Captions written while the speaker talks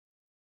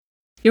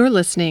You're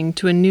listening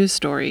to a news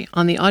story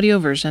on the audio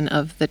version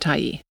of The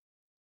Tyee.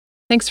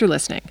 Thanks for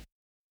listening.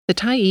 The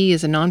Tyee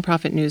is a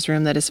nonprofit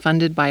newsroom that is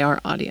funded by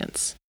our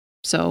audience.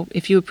 So,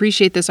 if you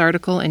appreciate this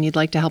article and you'd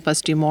like to help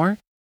us do more,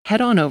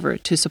 head on over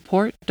to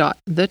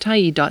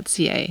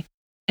support.thetyee.ca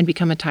and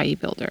become a Tyee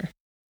builder.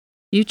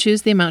 You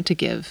choose the amount to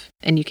give,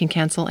 and you can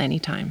cancel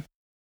anytime.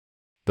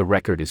 The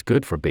record is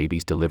good for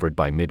babies delivered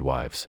by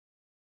midwives.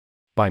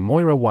 By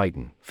Moira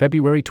Whiten,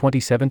 February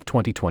 27,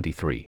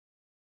 2023.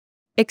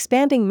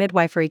 Expanding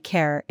midwifery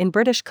care in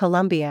British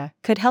Columbia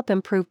could help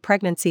improve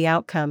pregnancy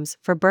outcomes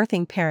for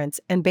birthing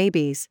parents and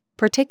babies,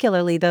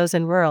 particularly those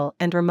in rural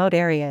and remote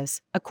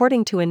areas,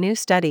 according to a new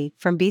study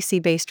from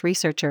BC-based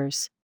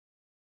researchers.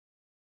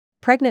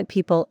 Pregnant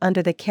people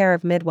under the care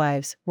of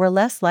midwives were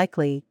less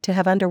likely to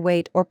have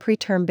underweight or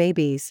preterm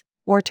babies,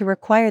 or to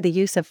require the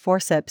use of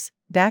forceps,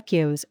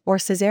 vacuums, or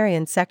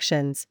cesarean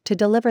sections to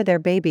deliver their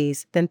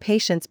babies than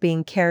patients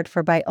being cared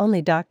for by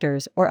only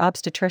doctors or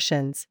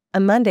obstetricians, a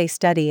Monday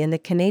study in the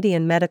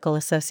Canadian Medical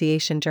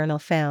Association journal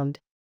found.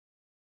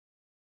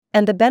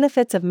 And the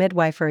benefits of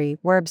midwifery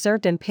were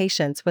observed in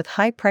patients with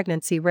high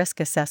pregnancy risk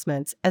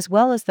assessments as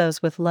well as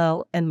those with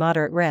low and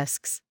moderate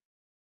risks.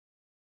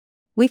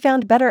 We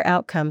found better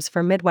outcomes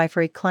for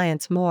midwifery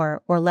clients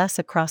more or less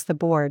across the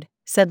board,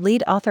 said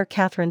lead author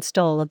Catherine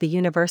Stoll of the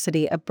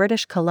University of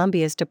British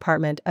Columbia's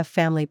Department of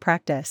Family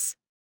Practice.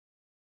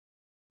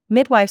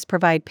 Midwives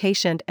provide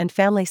patient and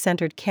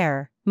family-centered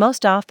care,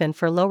 most often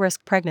for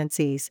low-risk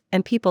pregnancies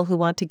and people who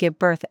want to give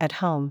birth at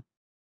home.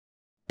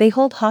 They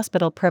hold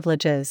hospital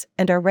privileges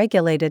and are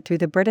regulated through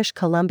the British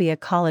Columbia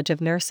College of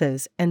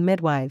Nurses and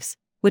Midwives,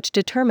 which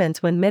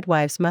determines when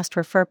midwives must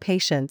refer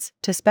patients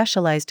to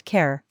specialized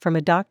care from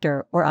a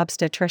doctor or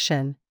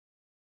obstetrician.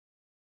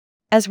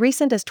 As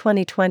recent as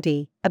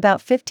 2020,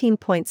 about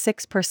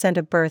 15.6%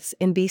 of births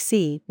in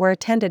BC were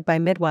attended by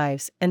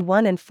midwives, and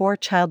 1 in 4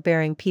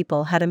 childbearing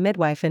people had a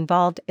midwife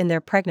involved in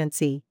their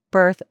pregnancy,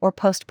 birth, or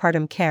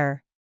postpartum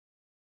care.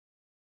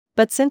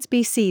 But since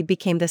BC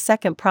became the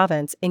second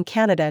province in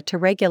Canada to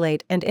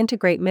regulate and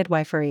integrate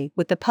midwifery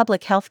with the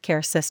public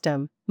healthcare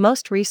system,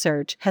 most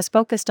research has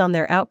focused on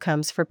their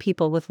outcomes for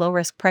people with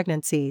low-risk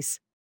pregnancies.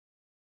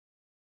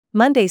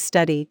 Monday's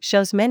study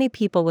shows many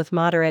people with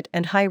moderate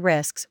and high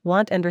risks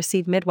want and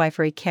receive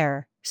midwifery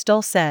care,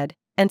 Stoll said,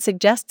 and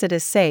suggests it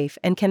is safe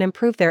and can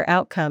improve their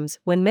outcomes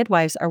when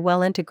midwives are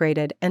well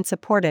integrated and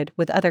supported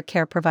with other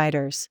care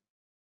providers.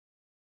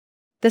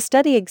 The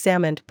study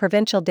examined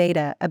provincial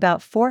data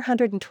about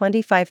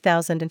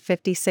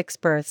 425,056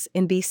 births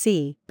in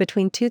BC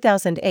between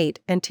 2008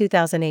 and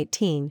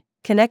 2018,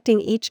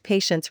 connecting each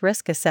patient's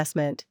risk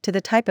assessment to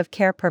the type of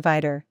care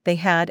provider they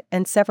had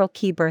and several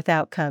key birth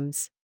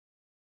outcomes.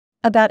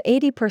 About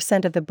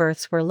 80% of the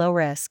births were low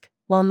risk,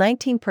 while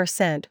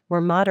 19%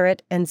 were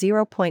moderate and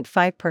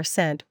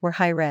 0.5% were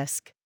high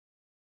risk.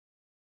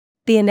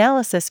 The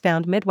analysis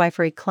found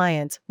midwifery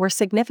clients were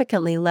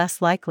significantly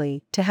less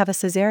likely to have a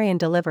cesarean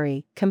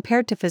delivery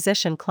compared to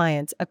physician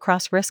clients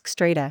across risk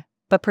strata,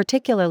 but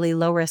particularly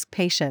low-risk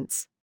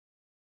patients.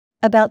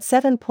 About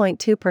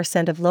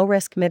 7.2% of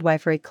low-risk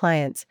midwifery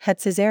clients had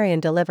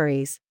cesarean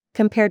deliveries,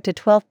 compared to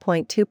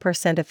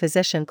 12.2% of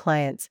physician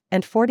clients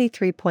and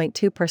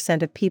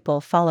 43.2% of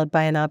people followed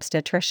by an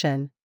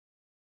obstetrician.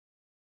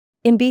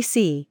 In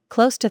BC,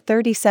 close to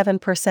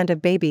 37%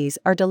 of babies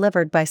are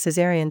delivered by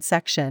cesarean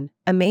section,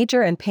 a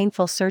major and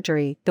painful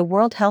surgery the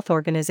World Health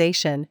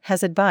Organization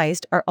has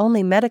advised are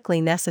only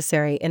medically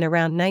necessary in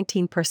around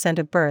 19%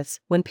 of births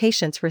when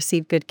patients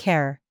receive good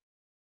care.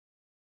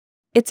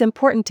 It's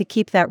important to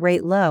keep that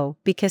rate low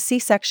because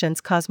C-sections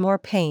cause more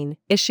pain,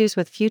 issues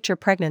with future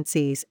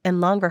pregnancies,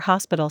 and longer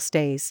hospital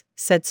stays,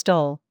 said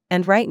Stoll,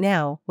 and right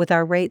now, with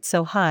our rate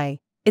so high,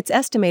 it's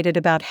estimated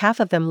about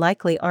half of them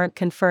likely aren't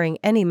conferring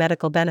any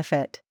medical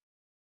benefit.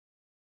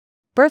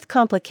 Birth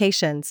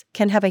complications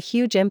can have a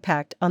huge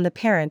impact on the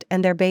parent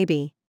and their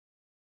baby.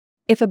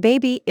 If a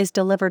baby is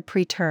delivered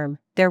preterm,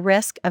 their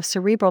risk of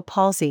cerebral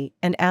palsy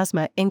and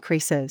asthma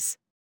increases.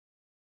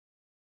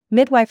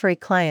 Midwifery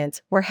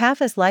clients were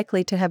half as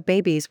likely to have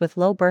babies with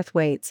low birth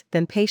weights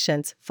than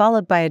patients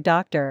followed by a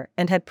doctor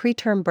and had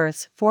preterm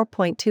births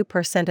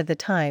 4.2% of the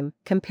time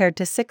compared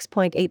to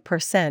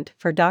 6.8%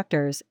 for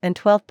doctors and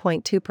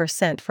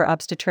 12.2% for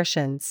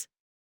obstetricians.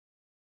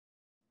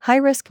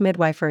 High-risk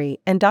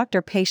midwifery and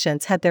doctor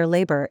patients had their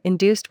labor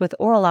induced with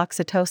oral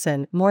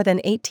oxytocin more than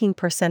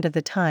 18% of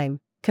the time,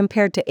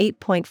 compared to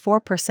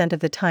 8.4%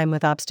 of the time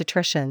with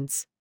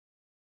obstetricians.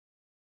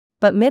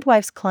 But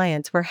midwives'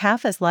 clients were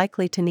half as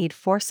likely to need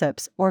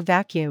forceps or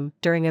vacuum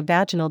during a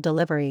vaginal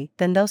delivery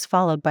than those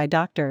followed by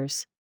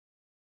doctors.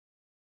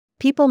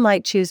 People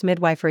might choose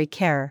midwifery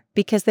care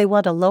because they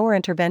want a lower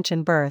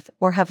intervention birth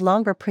or have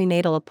longer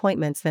prenatal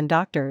appointments than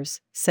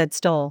doctors, said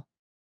Stoll.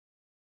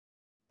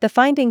 The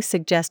findings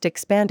suggest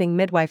expanding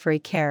midwifery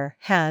care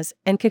has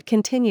and could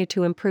continue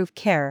to improve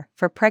care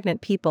for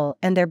pregnant people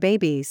and their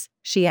babies,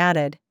 she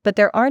added, but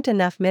there aren't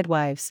enough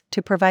midwives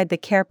to provide the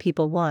care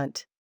people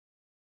want.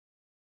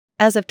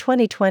 As of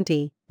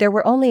 2020, there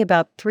were only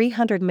about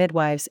 300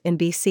 midwives in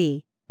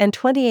BC, and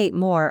 28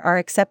 more are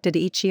accepted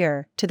each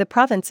year to the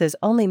province's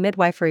only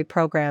midwifery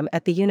program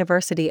at the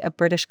University of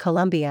British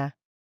Columbia.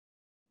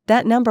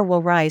 That number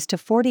will rise to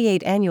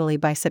 48 annually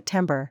by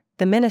September,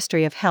 the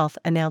Ministry of Health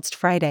announced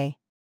Friday.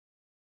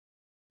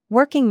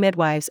 Working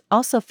midwives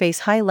also face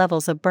high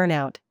levels of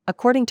burnout,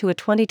 according to a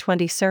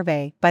 2020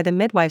 survey by the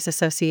Midwives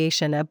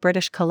Association of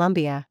British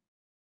Columbia.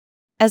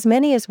 As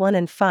many as 1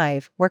 in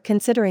 5 were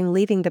considering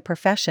leaving the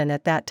profession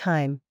at that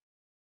time.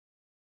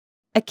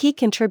 A key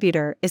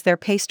contributor is their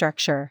pay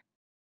structure.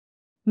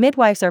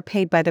 Midwives are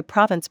paid by the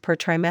province per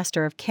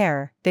trimester of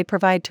care they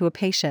provide to a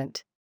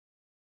patient.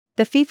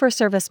 The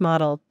fee-for-service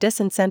model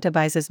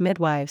disincentivizes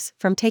midwives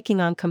from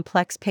taking on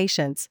complex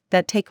patients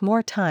that take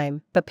more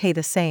time but pay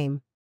the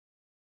same.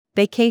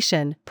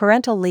 Vacation,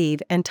 parental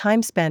leave, and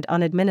time spent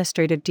on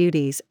administrative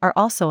duties are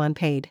also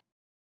unpaid.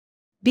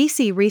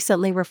 BC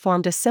recently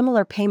reformed a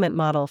similar payment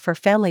model for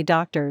family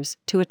doctors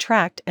to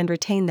attract and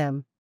retain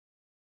them.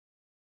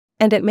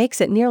 And it makes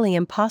it nearly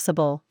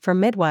impossible for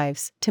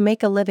midwives to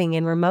make a living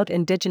in remote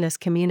Indigenous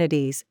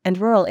communities and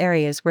rural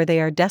areas where they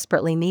are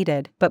desperately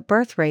needed but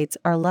birth rates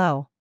are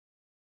low.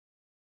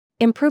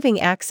 Improving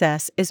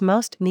access is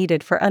most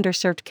needed for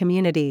underserved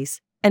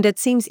communities, and it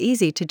seems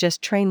easy to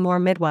just train more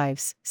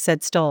midwives,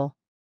 said Stoll.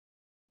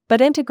 But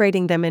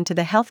integrating them into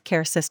the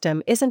healthcare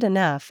system isn't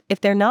enough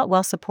if they're not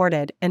well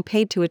supported and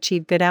paid to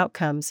achieve good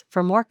outcomes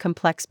for more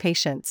complex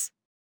patients.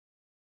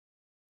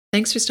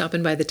 Thanks for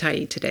stopping by the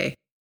Tyee today.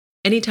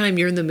 Anytime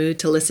you're in the mood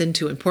to listen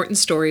to important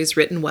stories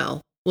written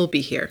well, we'll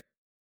be here.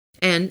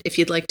 And if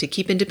you'd like to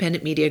keep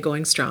independent media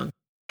going strong,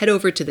 head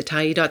over to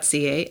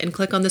thetyee.ca and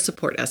click on the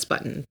Support Us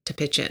button to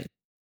pitch in.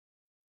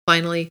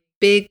 Finally,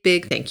 big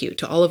thank you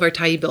to all of our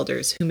Tyee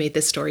builders who made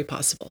this story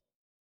possible.